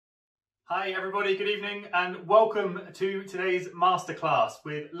Hi everybody, good evening and welcome to today's masterclass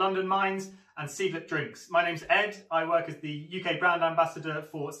with London Minds and Seedlip Drinks. My name's Ed, I work as the UK brand ambassador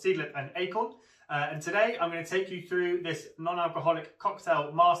for Seedlip and Acorn, and today I'm going to take you through this non-alcoholic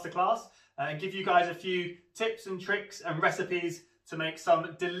cocktail masterclass and give you guys a few tips and tricks and recipes to make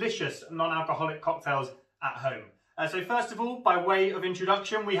some delicious non-alcoholic cocktails at home. So first of all, by way of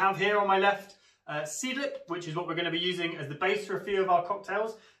introduction, we have here on my left Seedlip, which is what we're going to be using as the base for a few of our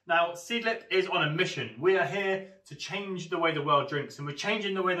cocktails. Now, Seedlip is on a mission. We are here to change the way the world drinks, and we're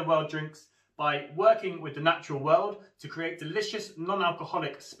changing the way the world drinks by working with the natural world to create delicious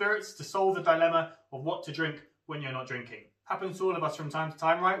non-alcoholic spirits to solve the dilemma of what to drink when you're not drinking. Happens to all of us from time to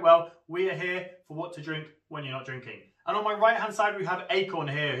time, right? Well, we are here for what to drink when you're not drinking. And on my right-hand side, we have Acorn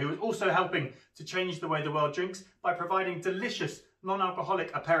here, who is also helping to change the way the world drinks by providing delicious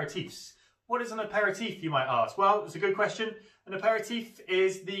non-alcoholic aperitifs. What is an aperitif, you might ask? Well, it's a good question. An aperitif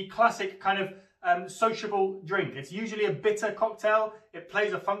is the classic kind of sociable drink. It's usually a bitter cocktail. It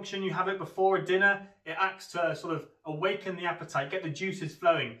plays a function. You have it before a dinner. It acts to sort of awaken the appetite, get the juices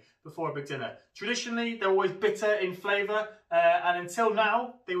flowing before a big dinner. Traditionally, they're always bitter in flavour, and until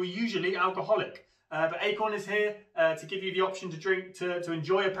now, they were usually alcoholic. But Acorn is here to give you the option to drink, to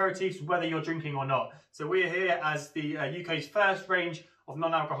enjoy aperitifs, whether you're drinking or not. So we're here as the UK's first range of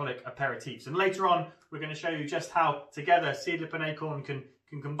non-alcoholic aperitifs, and later on we're going to show you just how together Seedlip and Acorn can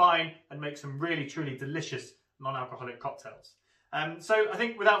combine and make some really truly delicious non-alcoholic cocktails. So I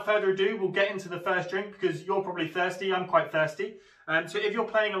think without further ado, we'll get into the first drink because you're probably thirsty. I'm quite thirsty. So if you're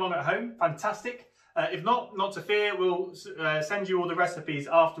playing along at home, fantastic. If not to fear, we'll send you all the recipes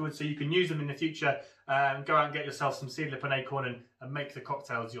afterwards so you can use them in the future. Go out and get yourself some Seedlip and Acorn and make the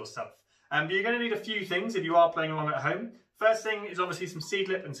cocktails yourself. But you're going to need a few things if you are playing along at home. First thing is obviously some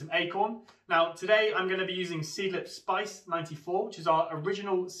Seedlip and some Acorn. Now today I'm going to be using Seedlip Spice 94, which is our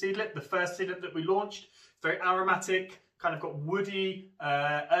original Seedlip, the first Seedlip that we launched. Very aromatic, kind of got woody,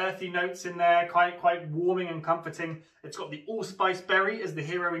 earthy notes in there, quite warming and comforting. It's got the allspice berry as the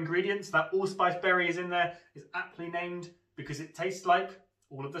hero ingredient. So that allspice berry is in there, is aptly named because it tastes like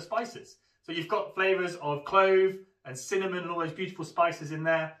all of the spices. So you've got flavours of clove and cinnamon and all those beautiful spices in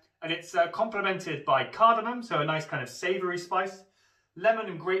there. And it's complemented by cardamom, so a nice kind of savoury spice, lemon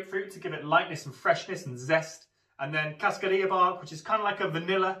and grapefruit to give it lightness and freshness and zest, and then cascarilla bark, which is kind of like a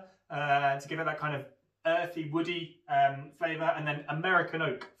vanilla to give it that kind of earthy, woody flavour, and then American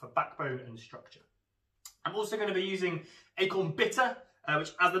oak for backbone and structure. I'm also going to be using Acorn Bitter,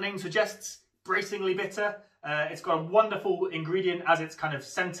 which, as the name suggests, bracingly bitter. It's got a wonderful ingredient as its kind of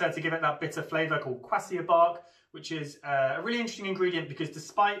centre to give it that bitter flavour called quassia bark, which is a really interesting ingredient because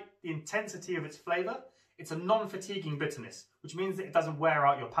despite the intensity of its flavour, it's a non-fatiguing bitterness, which means that it doesn't wear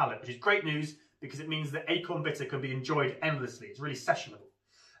out your palate, which is great news because it means that Acorn Bitter can be enjoyed endlessly. It's really sessionable.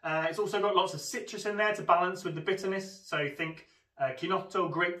 It's also got lots of citrus in there to balance with the bitterness. So think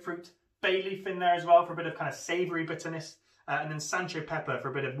Chinotto, grapefruit, bay leaf in there as well for a bit of kind of savoury bitterness, and then Sancho pepper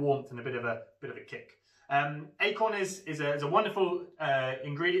for a bit of warmth and a bit of a kick. Acorn is a wonderful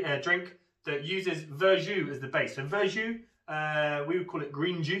drink that uses verjus as the base. So verjus, we would call it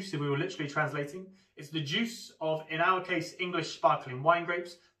green juice if we were literally translating. It's the juice of, in our case, English sparkling wine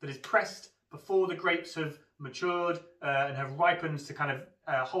grapes that is pressed before the grapes have matured and have ripened to kind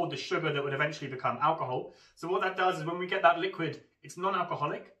of hold the sugar that would eventually become alcohol. So what that does is when we get that liquid, it's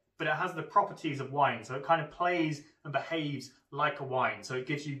non-alcoholic, but it has the properties of wine. So it kind of plays and behaves like a wine. So it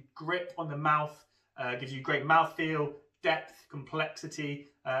gives you grip on the mouth, gives you great mouthfeel, depth, complexity,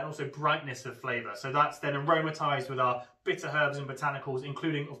 and also brightness of flavour. So that's then aromatised with our bitter herbs and botanicals,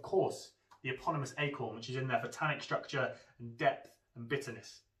 including, of course, the eponymous Acorn, which is in there for tannic structure and depth and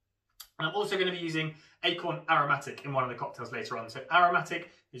bitterness. And I'm also going to be using Acorn Aromatic in one of the cocktails later on. So aromatic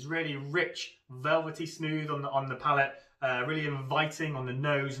is really rich, velvety smooth on the palate, really inviting on the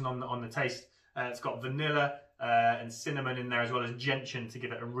nose and on the taste. It's got vanilla and cinnamon in there as well as gentian to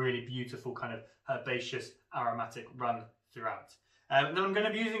give it a really beautiful kind of herbaceous aromatic run throughout. And then I'm going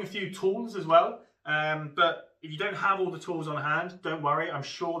to be using a few tools as well, but if you don't have all the tools on hand, don't worry, I'm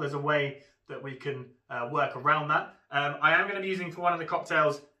sure there's a way that we can work around that. I am going to be using for one of the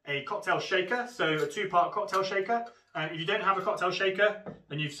cocktails a cocktail shaker, so a two-part cocktail shaker. If you don't have a cocktail shaker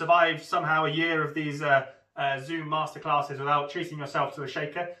and you've survived somehow a year of these Zoom masterclasses without treating yourself to a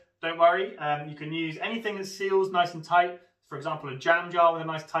shaker, don't worry, you can use anything that seals nice and tight. For example, a jam jar with a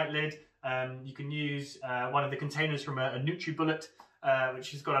nice tight lid. You can use one of the containers from a NutriBullet,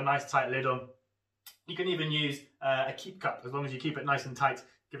 which has got a nice tight lid on. You can even use a keep cup, as long as you keep it nice and tight,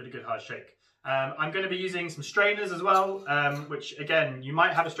 give it a good hard shake. I'm going to be using some strainers as well, which again, you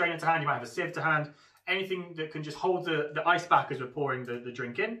might have a strainer to hand, you might have a sieve to hand, anything that can just hold the ice back as we're pouring the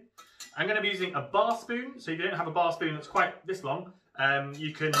drink in. I'm going to be using a bar spoon. So if you don't have a bar spoon that's quite this long,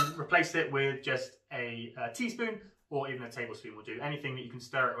 you can replace it with just a teaspoon, or even a tablespoon will do. Anything that you can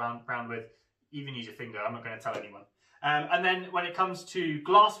stir it around with, even use your finger. I'm not going to tell anyone. And then when it comes to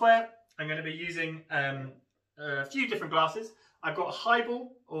glassware, I'm going to be using a few different glasses. I've got a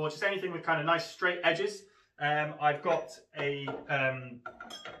highball, or just anything with kind of nice straight edges. I've got a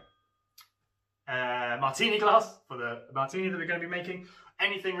martini glass for the martini that we're going to be making.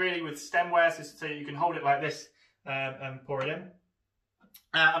 Anything really with stemware, so you can hold it like this and pour it in.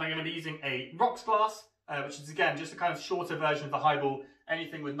 And I'm going to be using a rocks glass, which is again just a kind of shorter version of the highball.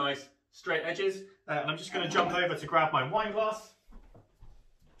 Anything with nice straight edges. And I'm just going to jump over to grab my wine glass.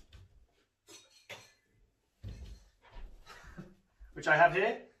 Which I have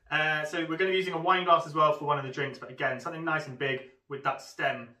here. So we're going to be using a wine glass as well for one of the drinks, but again, something nice and big with that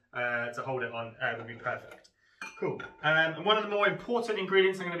stem to hold it on would be perfect. Cool. And one of the more important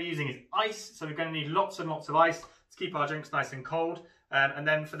ingredients I'm going to be using is ice. So we're going to need lots and lots of ice to keep our drinks nice and cold. And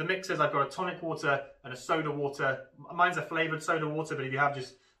then for the mixers, I've got a tonic water and a soda water. Mine's a flavoured soda water, but if you have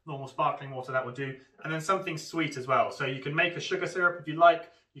just normal sparkling water, that will do. And then something sweet as well. So you can make a sugar syrup if you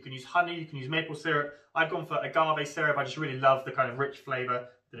like. You can use honey, you can use maple syrup. I've gone for agave syrup. I just really love the kind of rich flavour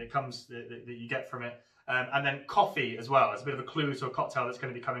that it comes that you get from it. And then coffee as well. It's a bit of a clue to a cocktail that's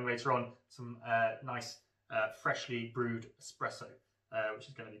going to be coming later on. Some nice freshly brewed espresso, which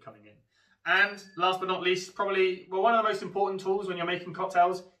is going to be coming in. And last but not least, probably one of the most important tools when you're making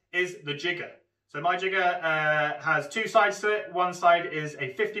cocktails is the jigger. So my jigger has two sides to it. One side is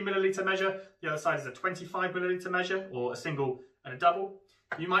a 50 milliliter measure. The other side is a 25 milliliter measure, or a single and a double.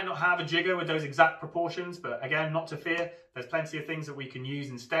 You might not have a jigger with those exact proportions, but again, not to fear. There's plenty of things that we can use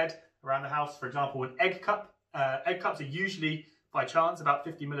instead around the house. For example, an egg cup. Egg cups are usually, by chance, about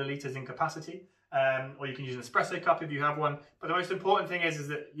 50 milliliters in capacity. Or you can use an espresso cup if you have one. But the most important thing is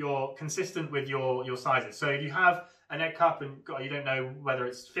that you're consistent with your sizes. So if you have an egg cup and you don't know whether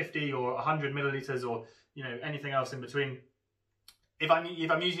it's 50 or 100 milliliters or anything else in between, if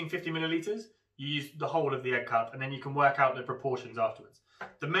I'm using 50 milliliters, you use the whole of the egg cup, and then you can work out the proportions afterwards.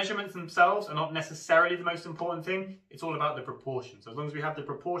 The measurements themselves are not necessarily the most important thing. It's all about the proportions. As long as we have the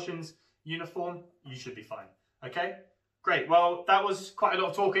proportions uniform, you should be fine. Okay? Great. Well, that was quite a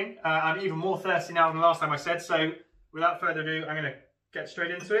lot of talking. I'm even more thirsty now than the last time I said. So without further ado, I'm going to get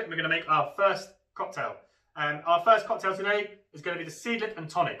straight into it. We're going to make our first cocktail. Our first cocktail today is going to be the Seedlip and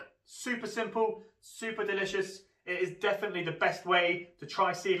Tonic. Super simple, super delicious. It is definitely the best way to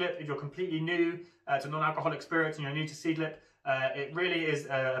try Seedlip if you're completely new to non-alcoholic spirits and you're new to Seedlip. It really is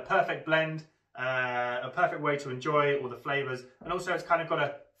a perfect blend, a perfect way to enjoy all the flavours, and also it's kind of got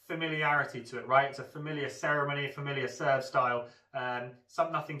a familiarity to it, right? It's a familiar ceremony, a familiar serve style,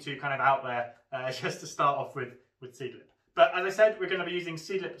 nothing too kind of out there, just to start off with Seedlip. But as I said, we're going to be using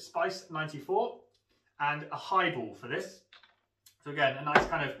Seedlip Spice 94 and a highball for this. So again, a nice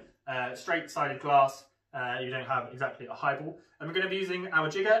kind of straight-sided glass. You don't have exactly a highball. And we're going to be using our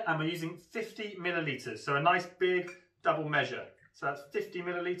jigger, and we're using 50 milliliters. So a nice big double measure. So that's 50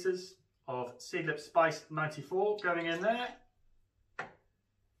 milliliters of Seedlip Spice 94 going in there.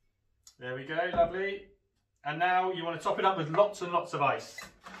 There we go, lovely. And now you want to top it up with lots and lots of ice.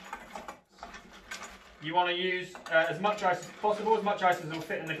 You want to use as much ice as possible, as much ice as will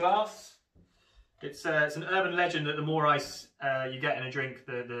fit in the glass. It's an urban legend that the more ice you get in a drink,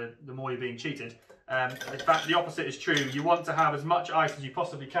 the more you're being cheated. In fact, the opposite is true. You want to have as much ice as you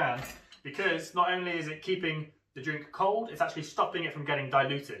possibly can, because not only is it keeping the drink cold, it's actually stopping it from getting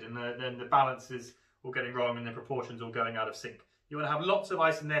diluted, and then the balance is all getting wrong and the proportions all going out of sync. You want to have lots of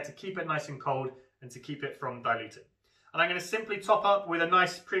ice in there to keep it nice and cold and to keep it from diluting. And I'm going to simply top up with a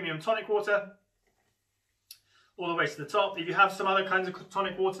nice premium tonic water all the way to the top. If you have some other kinds of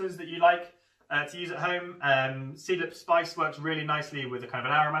tonic waters that you like to use at home, Seedlip Spice works really nicely with a kind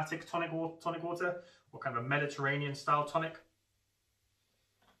of an aromatic tonic water, or kind of a Mediterranean style tonic.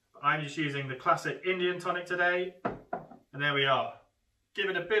 But I'm just using the classic Indian tonic today, and there we are. Give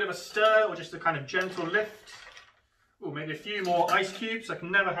it a bit of a stir, or just a kind of gentle lift. Oh, maybe a few more ice cubes. I can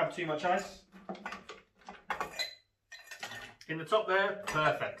never have too much ice. In the top there,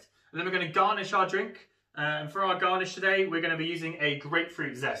 perfect. And then we're going to garnish our drink. And for our garnish today, we're going to be using a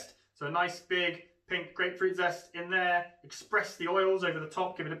grapefruit zest. So a nice big pink grapefruit zest in there. Express the oils over the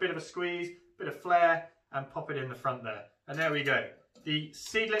top, give it a bit of a squeeze, bit of flair, and pop it in the front there. And there we go. The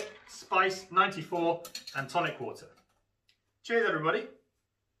Seedlip Spice 94 and tonic water. Cheers, everybody.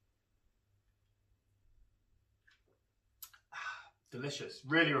 Delicious,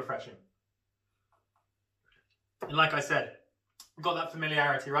 really refreshing. And like I said, got that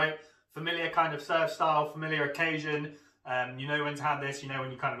familiarity, right? Familiar kind of serve style, familiar occasion. You know when to have this, you know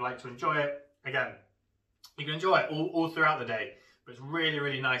when you kind of like to enjoy it. Again, you can enjoy it all throughout the day, but it's really,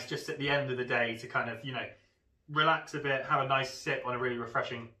 really nice just at the end of the day to kind of, you know, relax a bit, have a nice sip on a really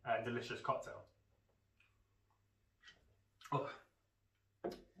refreshing, delicious cocktail. Oh.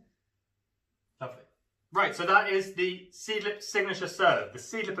 Lovely. Right, so that is the Seedlip Signature Serve, the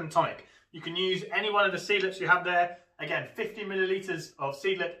Seedlip and Tonic. You can use any one of the Seedlips you have there. Again, 50 millilitres of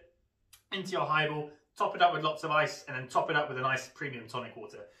Seedlip into your highball, top it up with lots of ice, and then top it up with a nice premium tonic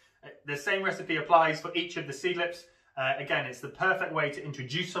water. The same recipe applies for each of the Seedlips. Again, it's the perfect way to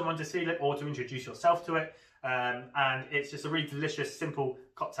introduce someone to Seedlip or to introduce yourself to it. And it's just a really delicious, simple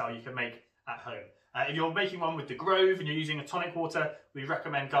cocktail you can make at home. If you're making one with the Grove and you're using a tonic water, we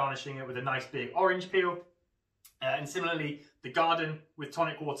recommend garnishing it with a nice big orange peel. And similarly, the Garden with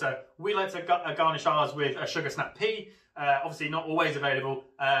tonic water, we like to garnish ours with a sugar snap pea. Obviously not always available,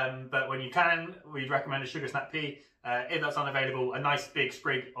 but when you can, we'd recommend a sugar snap pea. If that's unavailable, a nice big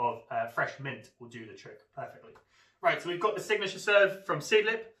sprig of fresh mint will do the trick perfectly. Right, so we've got the Signature Serve from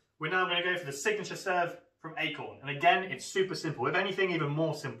Seedlip. We're now going to go for the Signature Serve from Acorn. And again, it's super simple. If anything, even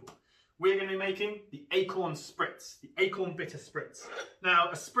more simple. We're going to be making the Acorn Spritz, the Acorn Bitter Spritz. Now,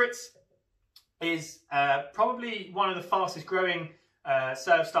 a Spritz is probably one of the fastest growing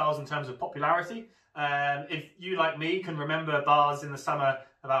serve styles in terms of popularity. If you, like me, can remember bars in the summer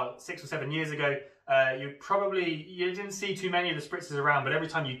about 6 or 7 years ago, you didn't see too many of the spritzes around, but every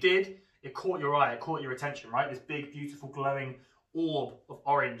time you did, it caught your eye, it caught your attention, right? This big, beautiful, glowing orb of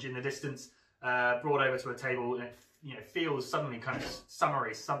orange in the distance, brought over to a table, and it feels suddenly kind of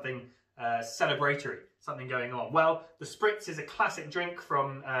summery, something celebratory, something going on. Well, the Spritz is a classic drink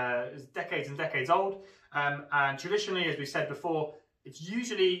from decades and decades old, and traditionally, as we said before, it's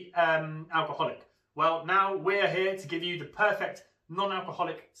usually alcoholic. Well, now we're here to give you the perfect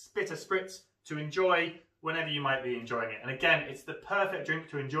non-alcoholic bitter spritz to enjoy whenever you might be enjoying it. And again, it's the perfect drink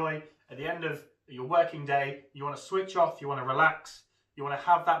to enjoy at the end of your working day. You want to switch off, you want to relax, you want to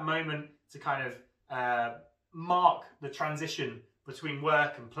have that moment to kind of mark the transition between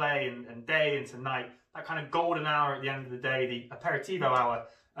work and play and day into night, that kind of golden hour at the end of the day, the aperitivo hour,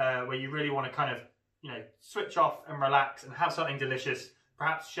 where you really want to kind of, switch off and relax and have something delicious.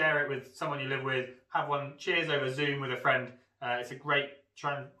 Perhaps share it with someone you live with, have one cheers over Zoom with a friend. It's a great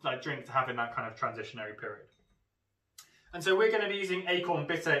drink to have in that kind of transitionary period. And so we're going to be using Acorn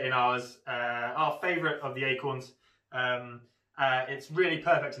Bitter in ours, our favourite of the Acorns. It's really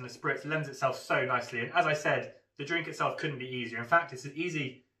perfect in the spritz, lends itself so nicely. And as I said, the drink itself couldn't be easier. In fact, it's as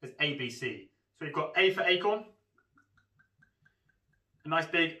easy as ABC. So we've got A for Acorn, a nice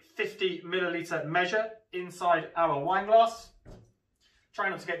big 50 milliliter measure inside our wine glass. Try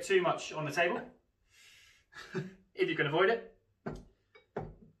not to get too much on the table, if you can avoid it.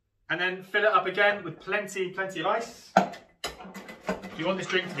 And then fill it up again with plenty of ice. You want this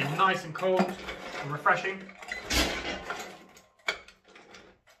drink to be nice and cold and refreshing.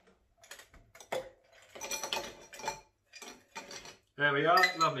 There we are,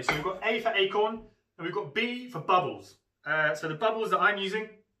 lovely. So we've got A for Acorn and we've got B for Bubbles. So the Bubbles that I'm using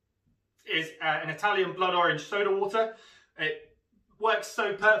is an Italian blood orange soda water. It works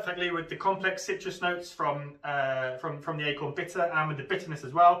so perfectly with the complex citrus notes from the Acorn Bitter and with the bitterness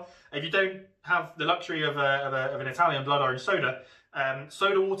as well. If you don't have the luxury of an Italian blood orange soda,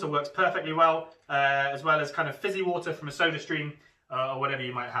 soda water works perfectly well as kind of fizzy water from a soda stream or whatever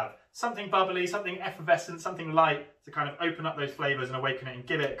you might have. Something bubbly, something effervescent, something light to kind of open up those flavours and awaken it and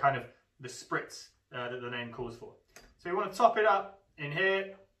give it kind of the spritz that the name calls for. So we want to top it up in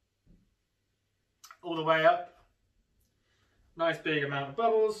here, all the way up. Nice big amount of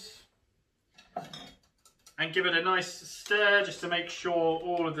bubbles, and give it a nice stir just to make sure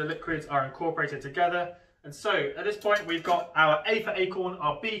all of the liquids are incorporated together. And so at this point we've got our A for Acorn,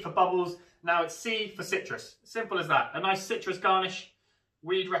 our B for Bubbles, now it's C for Citrus. Simple as that. A nice citrus garnish.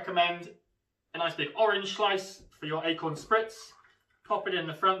 We'd recommend a nice big orange slice for your Acorn Spritz. Pop it in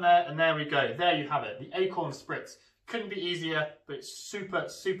the front there, and there we go. There you have it, the Acorn Spritz. Couldn't be easier, but it's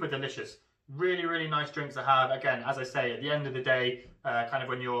super delicious. Really, really nice drink to have. Again, as I say, at the end of the day, kind of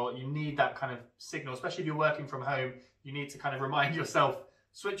when you need that kind of signal, especially if you're working from home, you need to kind of remind yourself,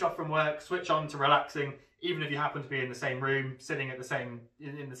 switch off from work, switch on to relaxing, even if you happen to be in the same room, sitting at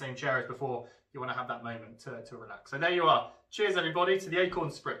in the same chair as before, you want to have that moment to relax. So there you are. Cheers everybody to the Acorn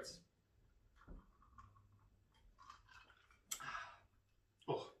Spritz.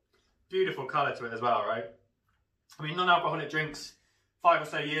 Oh, beautiful colour to it as well, right? I mean, non-alcoholic drinks 5 or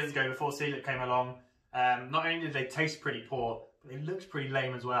so years ago before Seedlip came along, not only did they taste pretty poor, but they looked pretty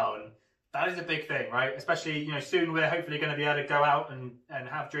lame as well. And that is a big thing, right? Especially, soon we're hopefully going to be able to go out and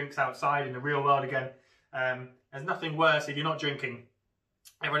have drinks outside in the real world again. There's nothing worse if you're not drinking.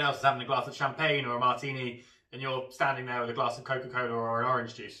 Everyone else is having a glass of champagne or a martini, and you're standing there with a glass of Coca-Cola or an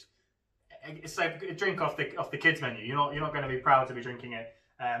orange juice. It's a drink off the kids menu. You're not going to be proud to be drinking it.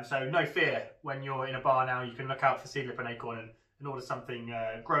 So no fear when you're in a bar now. You can look out for Seedlip and Acorn and order something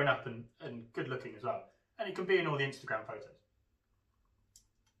grown up and good looking as well. And it can be in all the Instagram photos.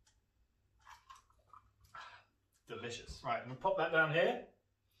 Delicious. Right, I'm going to pop that down here.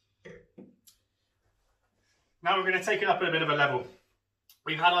 Now we're going to take it up at a bit of a level.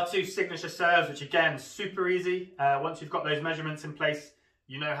 We've had our 2 signature serves, which again, super easy. Once you've got those measurements in place,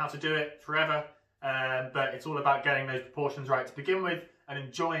 you know how to do it forever. But it's all about getting those proportions right to begin with and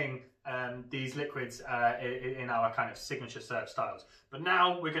enjoying these liquids in our kind of signature serve styles. But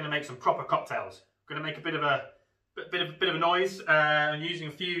now we're going to make some proper cocktails. We're going to make a bit of a noise and using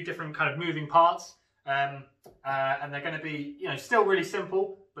a few different kind of moving parts. And they're going to be, still really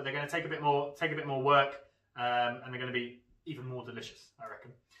simple, but they're going to take a bit more work, and they're going to be even more delicious, I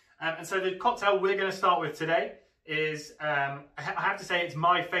reckon. And so the cocktail we're going to start with today is, I have to say, it's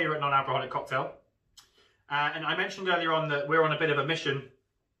my favourite non-alcoholic cocktail. And I mentioned earlier on that we're on a bit of a mission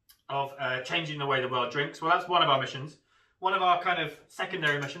of changing the way the world drinks. Well, that's one of our missions. One of our kind of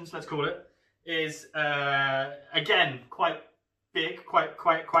secondary missions, let's call it, is again quite big,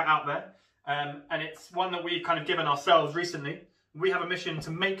 quite out there. And it's one that we've kind of given ourselves recently. We have a mission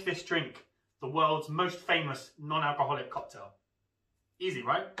to make this drink the world's most famous non-alcoholic cocktail. Easy,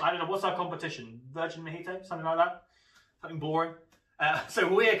 right? I don't know, what's our competition? Virgin Mojito? Something like that? Something boring? So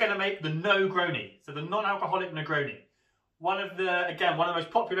we're going to make the Negroni. So the non-alcoholic Negroni. One of the most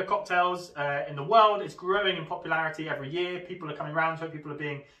popular cocktails in the world. It's growing in popularity every year. People are coming around to it. People are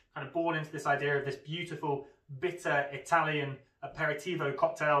being kind of born into this idea of this beautiful, bitter Italian aperitivo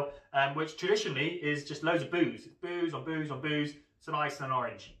cocktail, which traditionally is just loads of booze. It's booze on booze on booze, some ice and an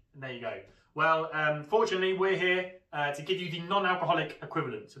orange. And there you go. Well, fortunately, we're here to give you the non-alcoholic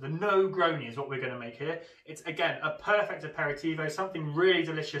equivalent. So the Negroni is what we're going to make here. It's, again, a perfect aperitivo, something really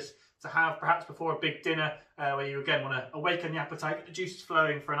delicious to have perhaps before a big dinner, where you, again, want to awaken the appetite, get the juices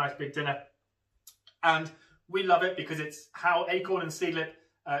flowing for a nice big dinner. And we love it because it's how Acorn and Seedlip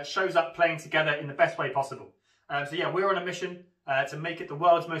shows up playing together in the best way possible. So yeah, we're on a mission to make it the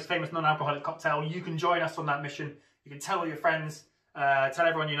world's most famous non-alcoholic cocktail. You can join us on that mission. You can tell all your friends, tell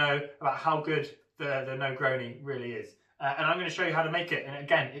everyone you know about how good the Negroni really is. And I'm going to show you how to make it. And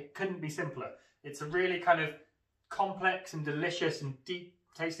again, it couldn't be simpler. It's a really kind of complex and delicious and deep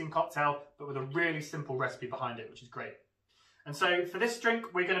tasting cocktail, but with a really simple recipe behind it, which is great. And so for this drink,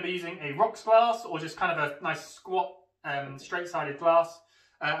 we're going to be using a rocks glass, or just kind of a nice squat, straight-sided glass.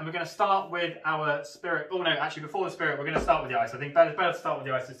 And we're going to start with our spirit. Oh no, actually before the spirit, we're going to start with the ice. I think better to start with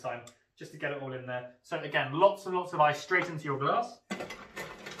the ice this time, just to get it all in there. So again, lots and lots of ice straight into your glass.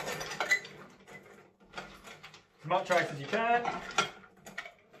 As much ice as you can.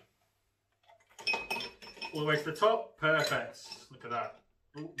 All the way to the top. Perfect. Look at that.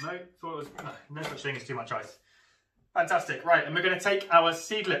 Oh, no, thought it was, no such thing as too much ice. Fantastic. Right, and we're going to take our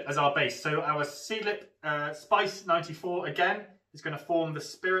Seedlip as our base. So our Seedlip Spice 94 again is going to form the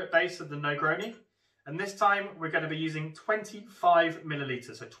spirit base of the Negroni. And this time we're going to be using 25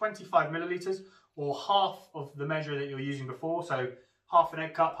 millilitres. So 25 millilitres, or half of the measure that you were using before. So half an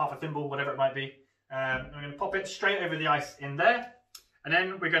egg cup, half a thimble, whatever it might be. I'm going to pop it straight over the ice in there. And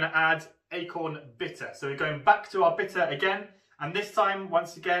then we're going to add Acorn Bitter. So we're going back to our bitter again. And this time,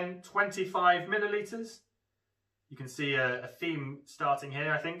 once again, 25 millilitres. You can see a theme starting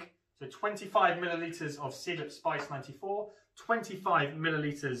here, I think. So 25 millilitres of Seedlip Spice 94, 25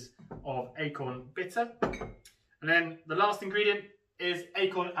 millilitres of Acorn Bitter. And then the last ingredient is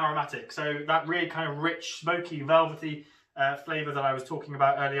Acorn Aromatic. So that really kind of rich, smoky, velvety flavour that I was talking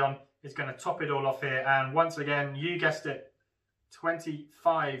about early on is going to top it all off here. And once again, you guessed it,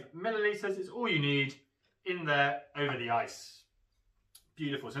 25 millilitres is all you need in there over the ice.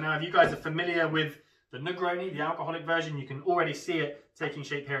 Beautiful. So now if you guys are familiar with the Negroni, the alcoholic version, you can already see it taking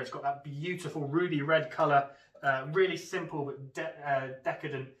shape here. It's got that beautiful ruby red colour, really simple but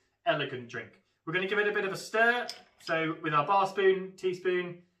decadent, elegant drink. We're going to give it a bit of a stir. So with our bar spoon,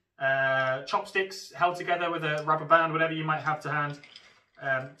 teaspoon, chopsticks held together with a rubber band, whatever you might have to hand,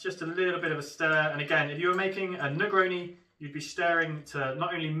 just a little bit of a stir. And again, if you were making a Negroni, you'd be stirring to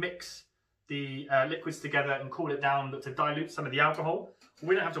not only mix the liquids together and cool it down, but to dilute some of the alcohol.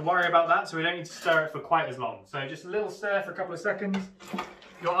 We don't have to worry about that, so we don't need to stir it for quite as long. So just a little stir for a couple of seconds.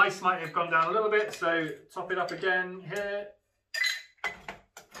 Your ice might have gone down a little bit, so top it up again here.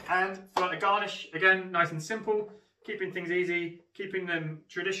 And for a garnish, again, nice and simple, keeping things easy, keeping them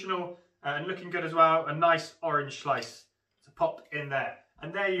traditional and looking good as well. A nice orange slice to pop in there.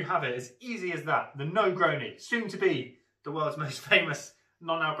 And there you have it, as easy as that. The Negroni, soon to be the world's most famous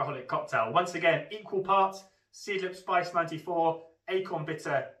non-alcoholic cocktail. Once again, equal parts, Seedlip Spice 94, Acorn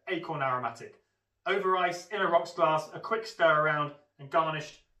Bitter, Acorn Aromatic. Over ice, in a rocks glass, a quick stir around, and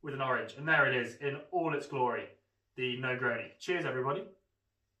garnished with an orange. And there it is, in all its glory, the Negroni. Cheers, everybody.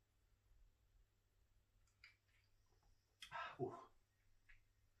 Ooh.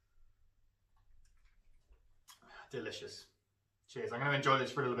 Delicious. Cheers. I'm going to enjoy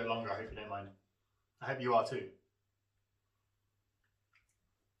this for a little bit longer, I hope you don't mind. I hope you are too.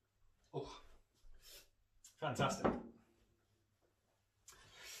 Oh, fantastic.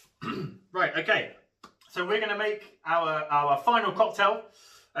 Right, okay. So we're going to make our final cocktail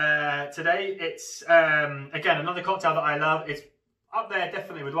today. It's, again, another cocktail that I love. It's up there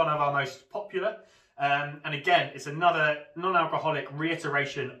definitely with one of our most popular. And again, it's another non-alcoholic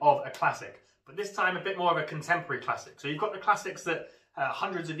reiteration of a classic. But this time a bit more of a contemporary classic. So you've got the classics that are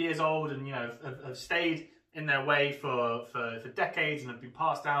hundreds of years old and, you know, have stayed in their way for decades and have been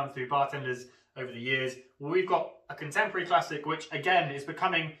passed down through bartenders over the years. Well, we've got a contemporary classic, which again is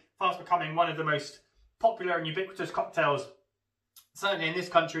fast becoming one of the most popular and ubiquitous cocktails, certainly in this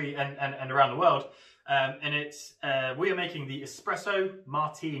country and around the world. And it's we are making the espresso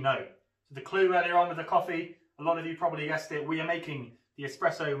martino. So the clue earlier on with the coffee, a lot of you probably guessed it. We are making the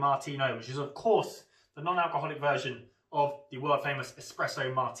espresso martino, which is of course the non-alcoholic version of the world famous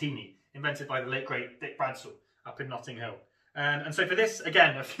espresso martini, invented by the late great Dick Bradshaw up in Notting Hill. And so for this,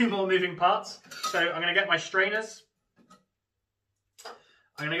 again, a few more moving parts. So I'm going to get my strainers.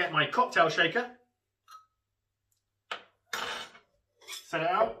 I'm going to get my cocktail shaker. Set it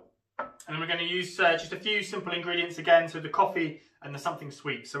out. And we're going to use just a few simple ingredients again, so the coffee and the something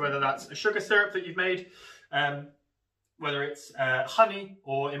sweet. So whether that's a sugar syrup that you've made, whether it's honey,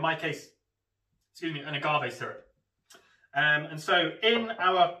 or in my case, excuse me, an agave syrup. And so in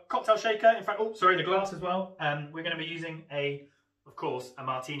our cocktail shaker, in fact, oh, sorry, the glass as well, we're going to be using of course, a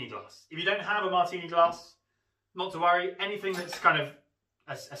martini glass. If you don't have a martini glass, not to worry, anything that's kind of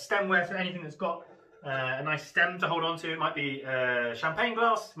a stemware, so anything that's got a nice stem to hold on to. It might be a champagne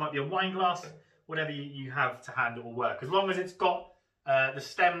glass, it might be a wine glass, whatever you have to hand, it will work. As long as it's got the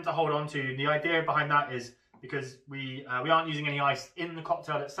stem to hold on to. The idea behind that is because we aren't using any ice in the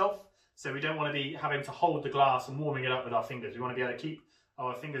cocktail itself, so we don't want to be having to hold the glass and warming it up with our fingers. We want to be able to keep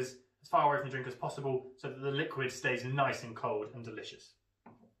our fingers as far away from the drink as possible so that the liquid stays nice and cold and delicious.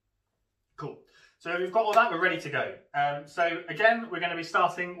 Cool. So we've got all that, we're ready to go. So again, we're going to be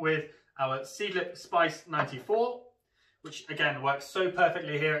starting with our Seedlip Spice 94, which again works so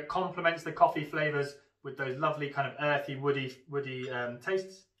perfectly here. It complements the coffee flavours with those lovely kind of earthy, woody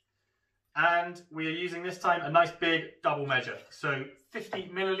tastes. And we are using this time a nice big double measure. So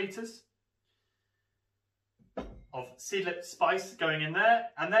 50 millilitres of Seedlip Spice going in there.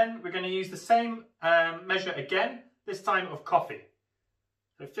 And then we're going to use the same measure again, this time of coffee.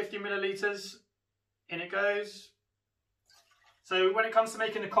 So 50 millilitres, in it goes. So when it comes to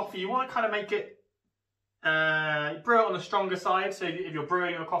making the coffee, you want to kind of make it, brew it on the stronger side. So if you're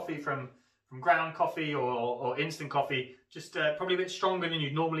brewing your coffee from ground coffee or instant coffee, just probably a bit stronger than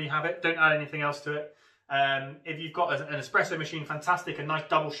you'd normally have it. Don't add anything else to it. If you've got an espresso machine, fantastic. A nice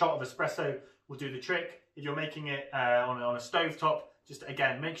double shot of espresso will do the trick. If you're making it on a stove top, just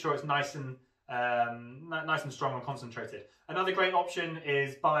again, make sure it's nice and strong and concentrated. Another great option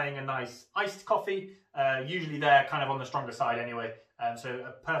is buying a nice iced coffee. Usually they're kind of on the stronger side anyway. So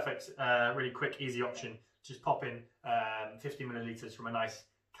a perfect, really quick, easy option. Just pop in 50 millilitres from a nice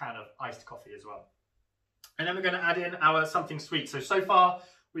can of iced coffee as well. And then we're going to add in our something sweet. So far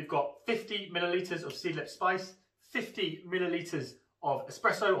we've got 50 millilitres of Seedlip Spice, 50 millilitres of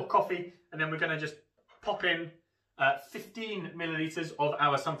espresso or coffee, and then we're going to just pop in 15 millilitres of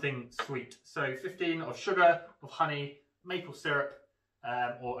our something sweet. So 15 of sugar, of honey, maple syrup,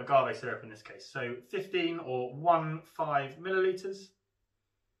 or agave syrup in this case. So 15 or 15 millilitres.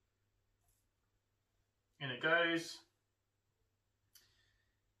 In it goes.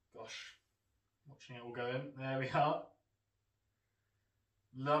 Gosh, watching it all go in. There we are.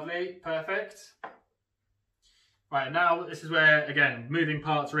 Lovely, perfect. Right, now this is where, again, moving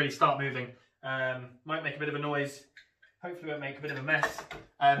parts really start moving. Might make a bit of a noise. Hopefully won't make a bit of a mess.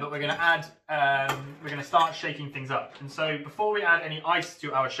 But we're going to add, we're going to start shaking things up. And so before we add any ice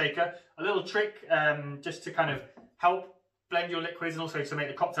to our shaker, a little trick just to kind of help blend your liquids and also to make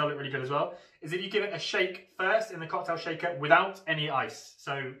the cocktail look really good as well, is if you give it a shake first in the cocktail shaker without any ice.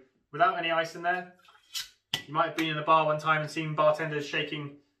 So without any ice in there, you might have been in a bar one time and seen bartenders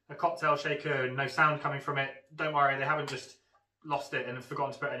shaking a cocktail shaker and no sound coming from it. Don't worry, they haven't just lost it and have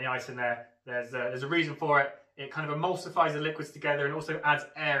forgotten to put any ice in there. There's a reason for it. it kind of emulsifies the liquids together and also adds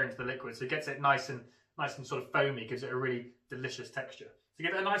air into the liquid, so it gets it nice and sort of foamy, gives it a really delicious texture. So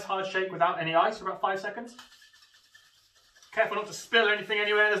give it a nice hard shake without any ice for about 5 seconds. Careful not to spill anything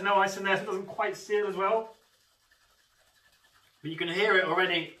anywhere, there's no ice in there so it doesn't quite seal as well. But you can hear it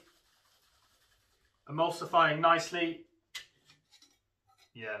already emulsifying nicely.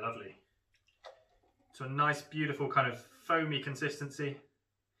 Yeah, lovely. To a nice, beautiful kind of foamy consistency.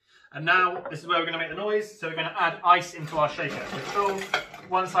 And now, this is where we're going to make the noise. So we're going to add ice into our shaker. So fill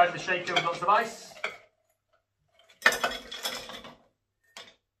one side of the shaker with lots of ice.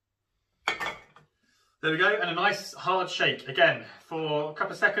 There we go, and a nice hard shake, again, for a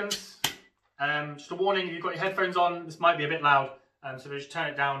couple of seconds. Just a warning, if you've got your headphones on, this might be a bit loud, so we'll just turn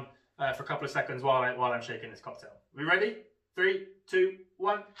it down for a couple of seconds while I'm shaking this cocktail. Are we ready? 3, 2,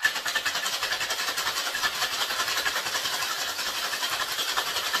 1.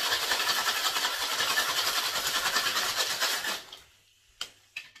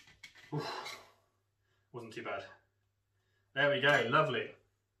 Oof. Wasn't too bad. There we go, lovely.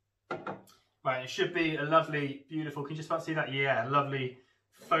 Right, it should be a lovely, beautiful, can you just about see that? Yeah, lovely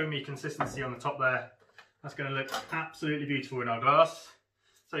foamy consistency on the top there. That's going to look absolutely beautiful in our glass.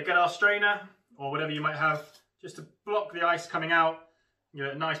 So get our strainer, or whatever you might have, just to block the ice coming out. Give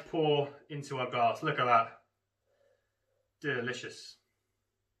it a nice pour into our glass. Look at that. Delicious.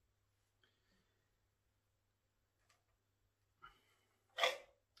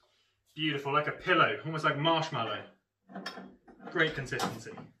 Beautiful, like a pillow, almost like marshmallow. Great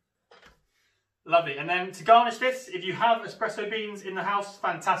consistency. Lovely, and then to garnish this, if you have espresso beans in the house,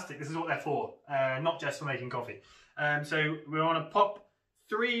 fantastic. This is what they're for, not just for making coffee. So we want to pop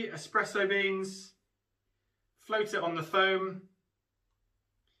 3 espresso beans, float it on the foam.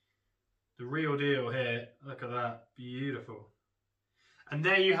 The real deal here, look at that, beautiful. And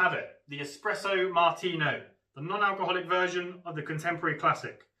there you have it, the Espresso Martino, the non-alcoholic version of the contemporary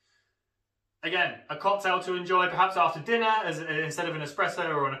classic. Again, a cocktail to enjoy perhaps after dinner instead of an espresso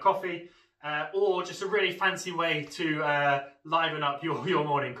or on a coffee. Or just a really fancy way to liven up your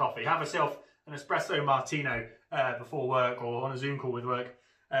morning coffee. Have yourself an espresso martino before work or on a Zoom call with work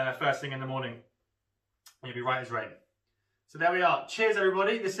first thing in the morning. You'll be right as rain. So there we are. Cheers,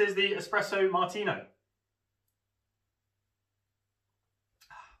 everybody. This is the espresso martino.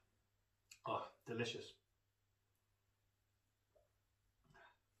 Oh, delicious.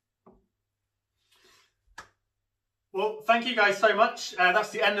 Well, thank you guys so much.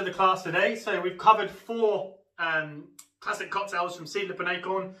 That's the end of the class today. So we've covered 4 classic cocktails from Seedlip and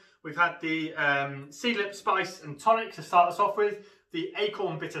Acorn. We've had the Seedlip Spice and Tonic to start us off with, the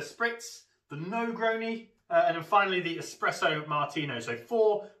Acorn Bitter Spritz, the Negroni, and then finally the Espresso Martino. So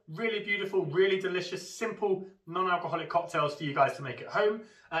 4 really beautiful, really delicious, simple, non-alcoholic cocktails for you guys to make at home.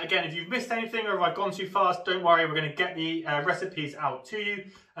 Again, if you've missed anything or if I've gone too fast, don't worry, we're going to get the recipes out to you.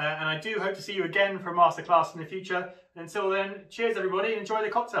 And I do hope to see you again for a masterclass in the future. Until then, cheers everybody and enjoy the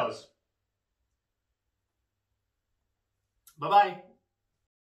cocktails. Bye-bye.